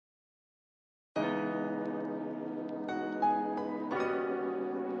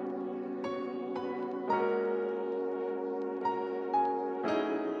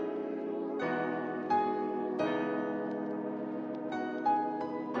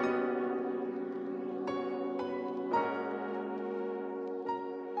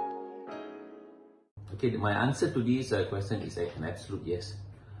Okay, my answer to this question is an absolute yes.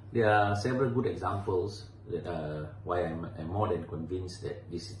 There are several good examples that why I'm more than convinced that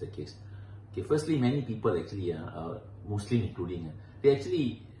this is the case. Okay, firstly, many people actually, Muslim including, they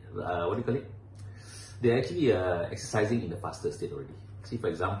actually, what do you call it? They're actually exercising in the fasted state already. See, for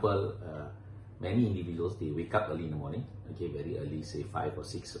example, many individuals, they wake up early in the morning, okay, very early, say 5 or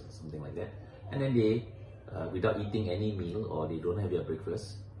 6 or something like that, and then they, without eating any meal, or they don't have their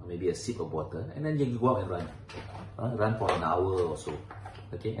breakfast, or maybe a sip of water, and then they go out and run for an hour or so,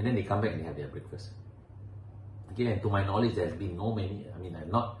 okay, and then they come back and they have their breakfast. Okay, and to my knowledge, there has been I've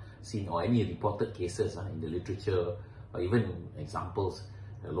not seen or any reported cases in the literature, or even examples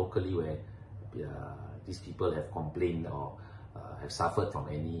locally where these people have complained or have suffered from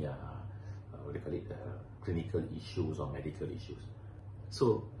any clinical issues or medical issues.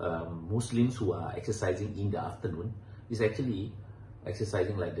 So Muslims who are exercising in the afternoon is actually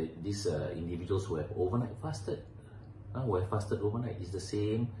exercising like these individuals who have overnight fasted, who have fasted overnight. It's the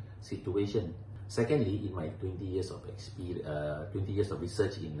same situation. Secondly, in my 20 years of experience, 20 years of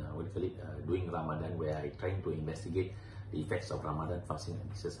research in doing Ramadan, where I trying to investigate the effects of Ramadan fasting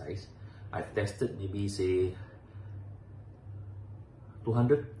and exercise, I've tested maybe say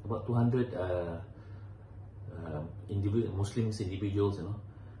 200 individuals,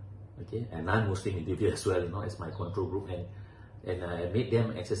 okay, and non-Muslim individuals as well, as my control group, and I made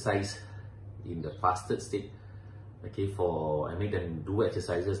them exercise in the fasted state. Okay, I made them do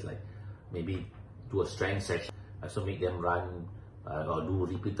exercises like maybe do a strength session. I also make them run or do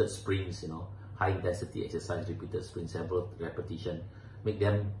repeated sprints, high intensity exercise, repeated sprints, several repetition. Make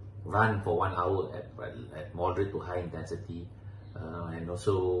them run for 1 hour at moderate to high intensity, and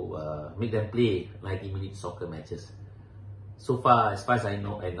also make them play 90-minute soccer matches. So far, as far as I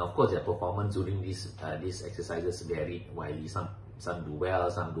know, and of course their performance during these exercises varied widely. Some do well,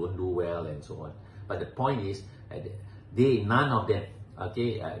 some don't do well, and so on. But the point is, none of them,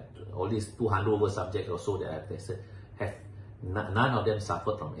 okay, all these 200 over subjects or so that I've tested, none of them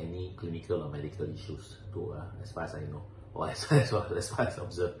suffered from any clinical or medical issues, as far as I know, or as far as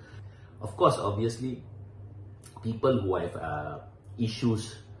observed. Of course, obviously, people who have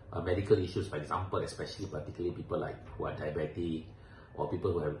issues, medical issues, for example, particularly people who are diabetic, or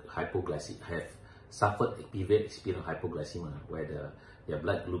people who have hypoglycemia, have suffered a period experience of hypoglycemia, where their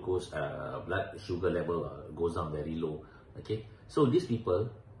blood glucose, blood sugar level goes down very low. Okay, so these people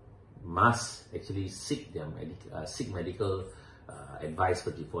must actually seek medical advice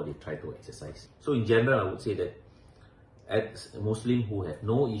before they try to exercise. So in general, I would say that as a Muslim who have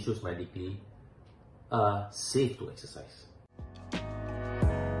no issues medically, are safe to exercise.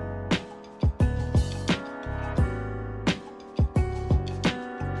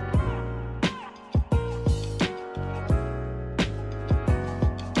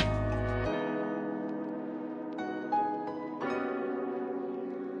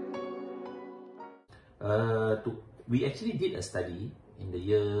 We actually did a study in the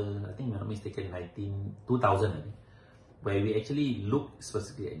year, I think if I'm not mistaken, 2000, where we actually looked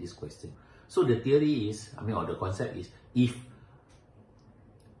specifically at this question. So the theory is, or the concept is, if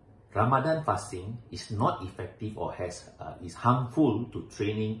Ramadan fasting is not effective or is harmful to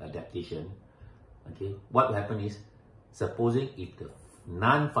training adaptation, okay, what will happen is, supposing if the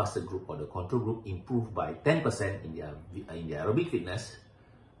non-fasted group or the control group improve by 10% in their aerobic fitness,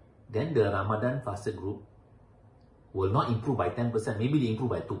 then the Ramadan fasted group will not improve by 10%, maybe they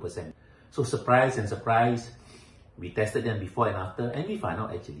improve by 2%. So surprise and surprise, we tested them before and after, and we found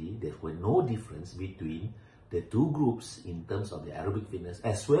out actually there was no difference between the two groups in terms of the aerobic fitness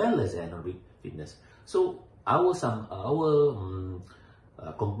as well as anaerobic fitness. So our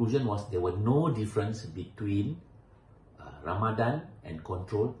conclusion was there was no difference between Ramadan and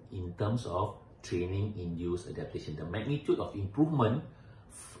control in terms of training-induced adaptation. The magnitude of improvement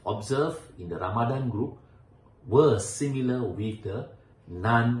observed in the Ramadan group were similar with the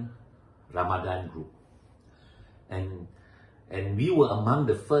non-Ramadan group, and we were among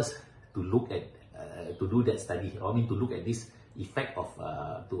the first to look at to do that study. To look at this effect of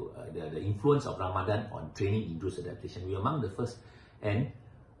the influence of Ramadan on training-induced adaptation. We were among the first, and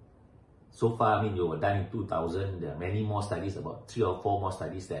so far, they were done in 2000. There are many more studies, about 3 or 4 more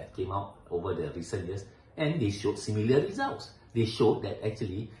studies that came out over the recent years, and they showed similar results. They showed that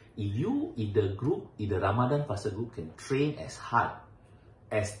actually, if the Ramadan fasted group can train as hard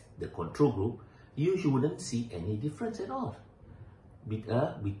as the control group, you shouldn't see any difference at all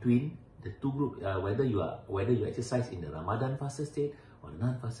between the two groups. Whether you exercise in the Ramadan fasted state or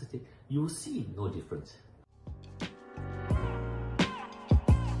non-fasted state, you will see no difference.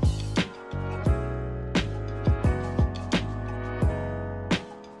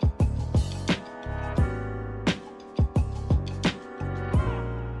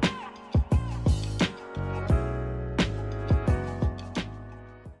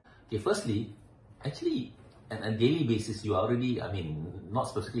 Okay, firstly, actually, on a daily basis, you are already, not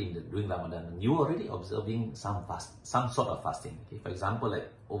specifically during Ramadan, you are already observing some sort of fasting. Okay, for example, like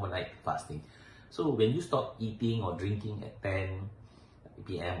overnight fasting. So when you stop eating or drinking at 10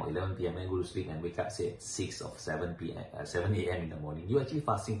 p.m. or 11 p.m. and go to sleep and wake up, say at 6 or 7 p.m., 7 a.m. in the morning, you're actually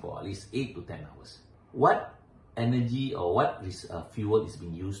fasting for at least 8 to 10 hours. What energy or what fuel is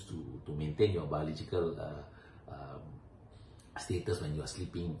being used to maintain your biological status when you are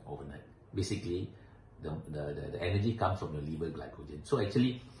sleeping overnight? Basically, the energy comes from your liver glycogen. So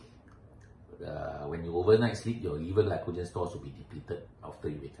actually, when you overnight sleep, your liver glycogen stores will be depleted after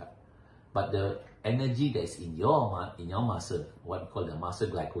you wake up. But the energy that is in your muscle, what we call the muscle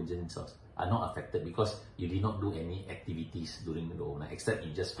glycogen stores, are not affected because you did not do any activities during the overnight, except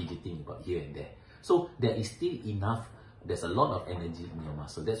you just fidgeting about here and there. So there is still enough, there's a lot of energy in your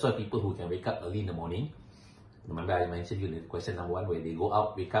muscle. That's why people who can wake up early in the morning, remember I mentioned you in question number 1, where they go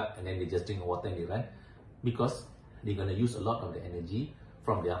out, wake up, and then they just drink water and they run, because they're going to use a lot of the energy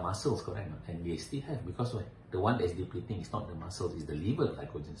from their muscles, correct? And they still have, because why? The one that is depleting is not the muscles, it's the liver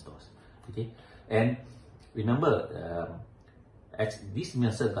glycogen stores. Okay, and remember, this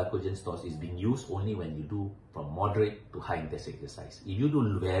muscle glycogen stores is being used only when you do from moderate to high intensity exercise. If you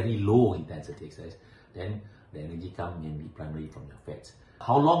do very low intensity exercise, then the energy comes mainly primarily from your fats.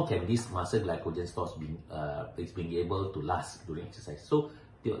 How long can this muscle glycogen stores being able to last during exercise? So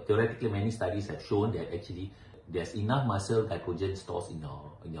theoretically, many studies have shown that actually there's enough muscle glycogen stores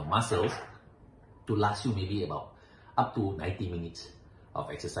in your muscles to last you maybe about up to 90 minutes of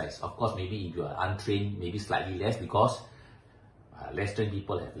exercise. Of course, maybe if you are untrained, maybe slightly less, because less trained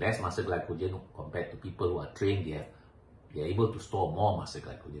people have less muscle glycogen compared to people who are trained. They are able to store more muscle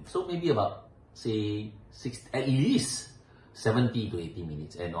glycogen. So maybe about, say, at least 70 to 80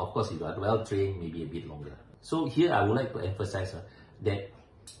 minutes. And of course, if you are well trained, maybe a bit longer. So here I would like to emphasize that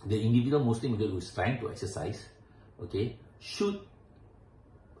the individual Muslim who is trying to exercise, okay, should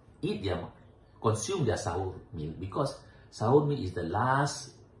consume their sahur meal, because sahur meal is the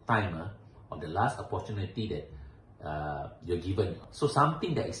last time or the last opportunity that you're given. So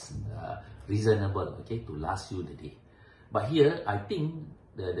something that is reasonable, okay, to last you the day. But here, I think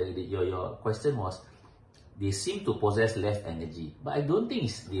your question was, they seem to possess less energy. But I don't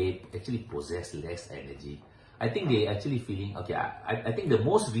think they actually possess less energy. I think they actually feeling, okay, I think the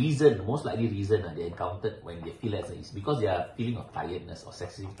most likely reason they encountered when they feel less is because they are feeling of tiredness or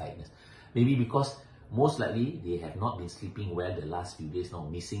excessive tiredness. Maybe because most likely they have not been sleeping well the last few days, now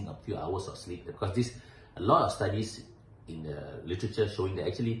missing a few hours of sleep. Because a lot of studies in the literature showing that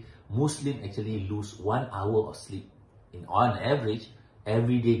actually Muslims actually lose 1 hour of sleep on average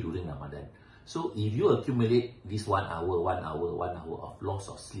every day during Ramadan. So if you accumulate this 1 hour of loss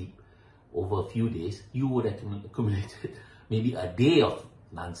of sleep over a few days, you would have accumulated maybe a day of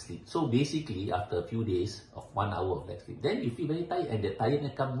non-sleep. So basically, after a few days of 1 hour of lack sleep, then you feel very tired, and the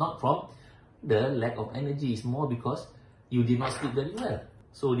tiredness comes not from the lack of energy, it's more because you did not sleep very well.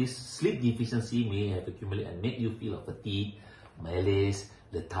 So this sleep deficiency may have accumulated and make you feel fatigue, malaise,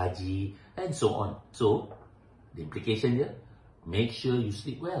 lethargy, and so on. So the implication here, make sure you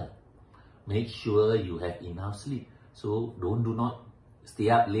sleep well. Make sure you have enough sleep. So do not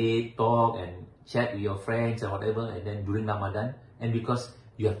stay up late, talk and chat with your friends and whatever, and then during Ramadan, and because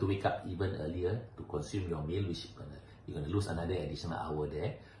you have to wake up even earlier to consume your meal, which you're gonna lose another additional hour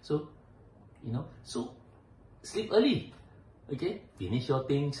there. So, so sleep early. Okay, finish your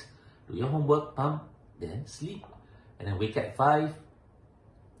things, do your homework, then sleep, and then wake at 5.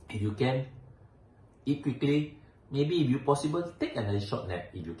 If you can, eat quickly. Maybe if you possible, take another short nap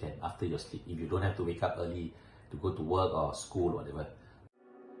if you can after your sleep, if you don't have to wake up early to go to work or school or whatever.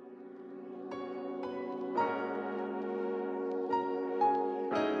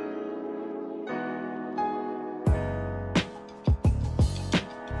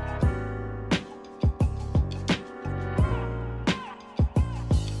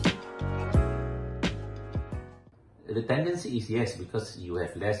 The tendency is yes, because you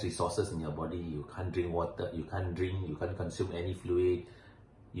have less resources in your body, you can't drink water, you can't consume any fluid,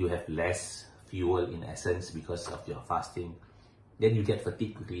 you have less fuel in essence because of your fasting. Then you get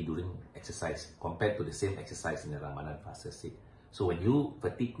fatigued quickly during exercise compared to the same exercise in the Ramadan fasted state. So when you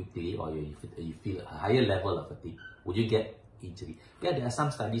fatigue quickly, or you feel a higher level of fatigue, would you get injury? Yeah, there are some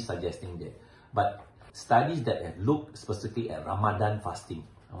studies suggesting that, but studies that have looked specifically at Ramadan fasting,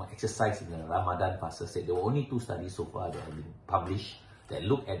 exercise in the Ramadan fasted state, there were only 2 studies so far that have been published that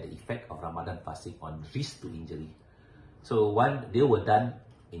look at the effect of Ramadan fasting on risk to injury. So they were done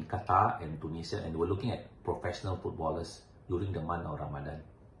in Qatar and Tunisia, and they were looking at professional footballers during the month of Ramadan.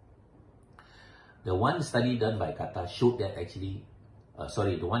 The one study done by Qatar showed that actually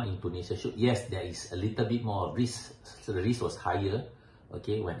the one in Tunisia showed, yes, there is a little bit more risk. So the risk was higher,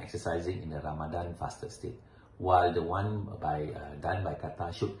 okay, when exercising in the Ramadan fasted state. While the one done by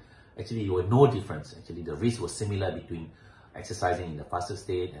Qatar showed, actually there were no difference. Actually, the risk was similar between exercising in the fasted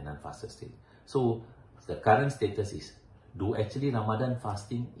state and unfasted state. So the current status is, do actually Ramadan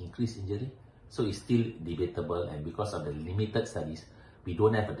fasting increase injury? So it's still debatable, and because of the limited studies, we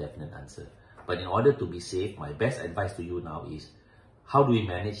don't have a definite answer. But in order to be safe, my best advice to you now is, how do we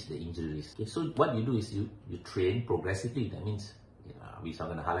manage the injury risk? Okay, so what you do is you train progressively. That means, which I'm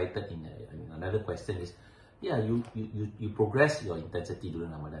going to highlight it in another question is, yeah, you progress your intensity during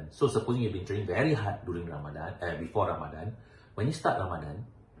Ramadan. So supposing you've been training very hard during Ramadan, before Ramadan, when you start Ramadan,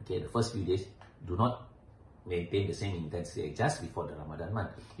 okay, the first few days, do not maintain the same intensity just before the Ramadan month.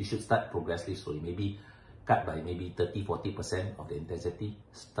 You should start progressively slowly, maybe cut by maybe 30-40% of the intensity.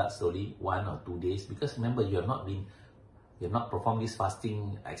 Start slowly, 1 or 2 days, because remember, you have not performed this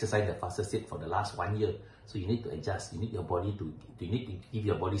fasting exercise, the fasted state, for the last 1 year. So you need to adjust. You need to give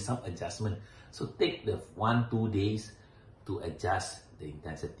your body some adjustment. So take the 1-2 days to adjust the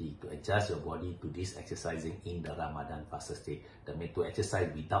intensity, to adjust your body to this exercising in the Ramadan fasted state. That means to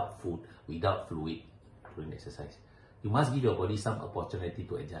exercise without food, without fluid during the exercise. You must give your body some opportunity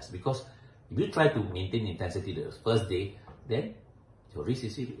to adjust, because if you try to maintain intensity the first day, then your risk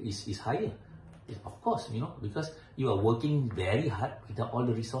is higher. Of course, because you are working very hard without all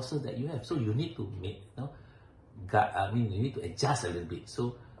the resources that you have. So you need to you need to adjust a little bit.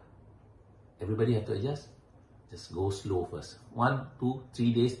 So everybody have to adjust. Just go slow first. 1, 2,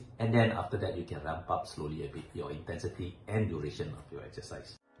 3 days, and then after that you can ramp up slowly a bit your intensity and duration of your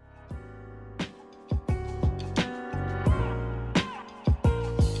exercise.